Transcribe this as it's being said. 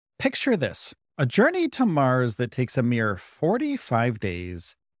Picture this, a journey to Mars that takes a mere 45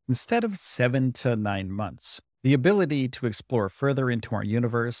 days instead of 7 to 9 months. The ability to explore further into our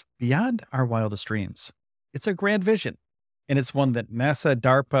universe beyond our wildest dreams. It's a grand vision, and it's one that NASA,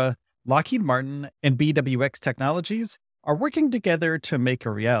 DARPA, Lockheed Martin, and BWX Technologies are working together to make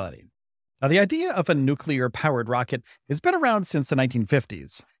a reality. Now, the idea of a nuclear-powered rocket has been around since the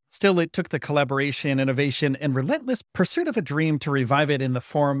 1950s. Still, it took the collaboration, innovation, and relentless pursuit of a dream to revive it in the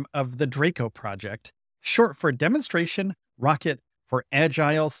form of the DRACO project, short for Demonstration Rocket for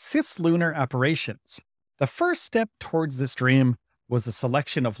Agile Cislunar Operations. The first step towards this dream was the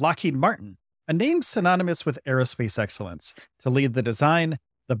selection of Lockheed Martin, a name synonymous with aerospace excellence, to lead the design,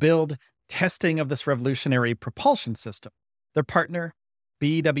 the build, testing of this revolutionary propulsion system. Their partner,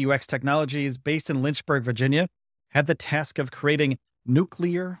 BWX Technologies, based in Lynchburg, Virginia, had the task of creating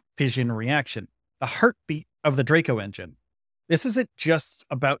nuclear fission reaction, the heartbeat of the DRACO engine. This isn't just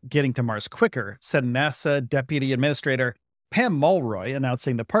about getting to Mars quicker, said NASA Deputy Administrator Pam Mulroy,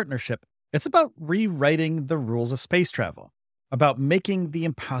 announcing the partnership. It's about rewriting the rules of space travel, about making the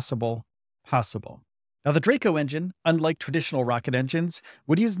impossible possible. Now, the DRACO engine, unlike traditional rocket engines,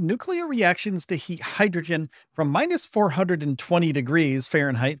 would use nuclear reactions to heat hydrogen from minus 420 degrees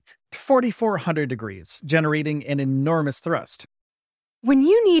Fahrenheit to 4,400 degrees, generating an enormous thrust. When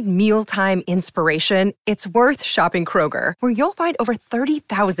you need mealtime inspiration, it's worth shopping Kroger, where you'll find over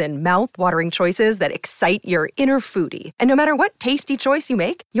 30,000 mouth-watering choices that excite your inner foodie. And no matter what tasty choice you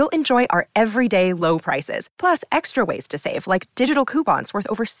make, you'll enjoy our everyday low prices, plus extra ways to save, like digital coupons worth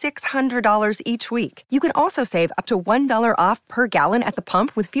over $600 each week. You can also save up to $1 off per gallon at the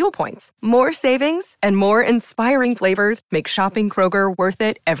pump with fuel points. More savings and more inspiring flavors make shopping Kroger worth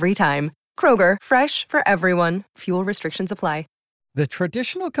it every time. Kroger, fresh for everyone. Fuel restrictions apply. The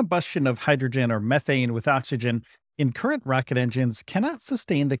traditional combustion of hydrogen or methane with oxygen in current rocket engines cannot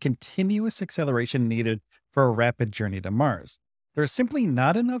sustain the continuous acceleration needed for a rapid journey to Mars. There's simply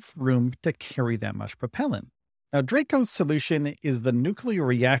not enough room to carry that much propellant. Now, DRACO's solution is the nuclear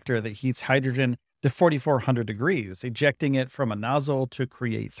reactor that heats hydrogen to 4,400 degrees, ejecting it from a nozzle to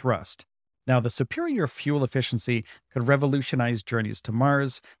create thrust. Now, the superior fuel efficiency could revolutionize journeys to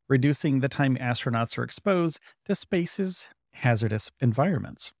Mars, reducing the time astronauts are exposed to space's hazardous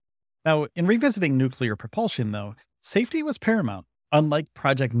environments. Now, in revisiting nuclear propulsion, though, safety was paramount. Unlike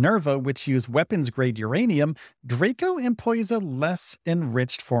Project Nerva, which used weapons-grade uranium, DRACO employs a less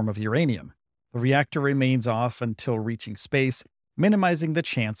enriched form of uranium. The reactor remains off until reaching space, minimizing the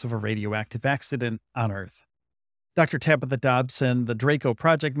chance of a radioactive accident on Earth. Dr. Tabitha Dobson, the DRACO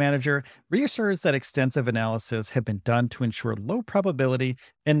project manager, reassures that extensive analysis had been done to ensure low probability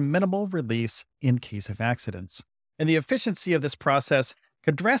and minimal release in case of accidents. And the efficiency of this process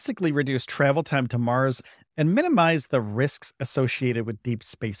could drastically reduce travel time to Mars and minimize the risks associated with deep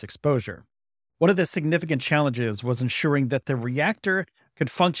space exposure. One of the significant challenges was ensuring that the reactor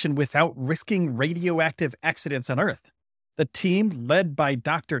could function without risking radioactive accidents on Earth. The team, led by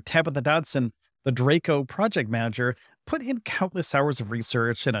Dr. Tabitha Dodson, the DRACO project manager, put in countless hours of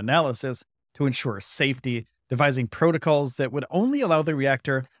research and analysis to ensure safety, devising protocols that would only allow the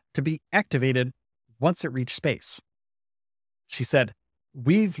reactor to be activated once it reached space. She said,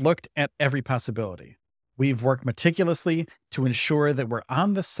 "We've looked at every possibility. We've worked meticulously to ensure that we're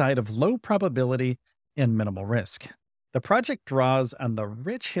on the side of low probability and minimal risk." The project draws on the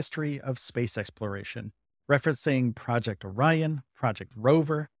rich history of space exploration, referencing Project Orion, Project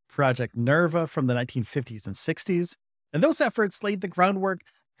Rover, Project Nerva from the 1950s and 60s, and those efforts laid the groundwork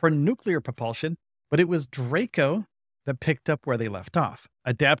for nuclear propulsion, but it was DRACO that picked up where they left off,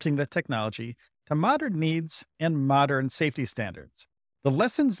 adapting the technology to modern needs and modern safety standards. The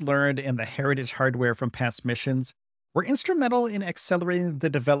lessons learned and the heritage hardware from past missions were instrumental in accelerating the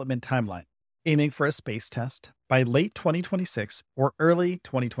development timeline, aiming for a space test by late 2026 or early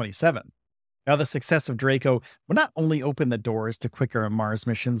 2027. Now, the success of DRACO will not only open the doors to quicker Mars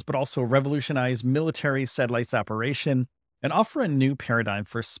missions, but also revolutionize military satellites operation and offer a new paradigm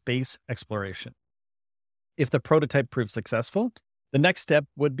for space exploration. If the prototype proves successful, the next step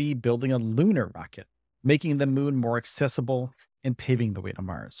would be building a lunar rocket, making the moon more accessible and paving the way to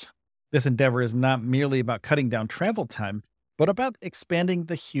Mars. This endeavor is not merely about cutting down travel time, but about expanding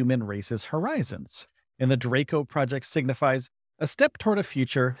the human race's horizons. And the DRACO project signifies a step toward a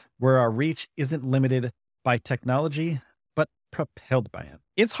future where our reach isn't limited by technology, but propelled by it.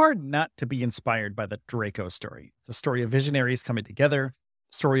 It's hard not to be inspired by the DRACO story. It's a story of visionaries coming together,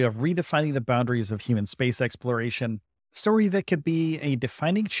 a story of redefining the boundaries of human space exploration, a story that could be a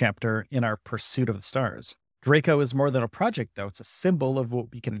defining chapter in our pursuit of the stars. DRACO is more than a project, though. It's a symbol of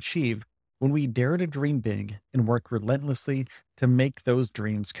what we can achieve when we dare to dream big and work relentlessly to make those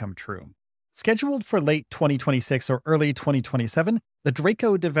dreams come true. Scheduled for late 2026 or early 2027, the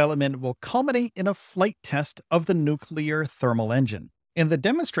DRACO development will culminate in a flight test of the nuclear thermal engine, and the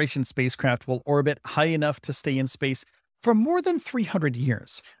demonstration spacecraft will orbit high enough to stay in space for more than 300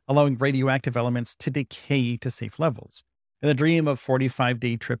 years, allowing radioactive elements to decay to safe levels. And the dream of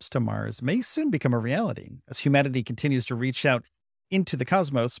 45-day trips to Mars may soon become a reality. As humanity continues to reach out into the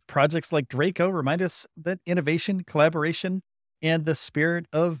cosmos, projects like DRACO remind us that innovation, collaboration, and the spirit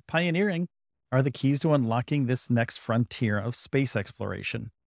of pioneering are the keys to unlocking this next frontier of space exploration.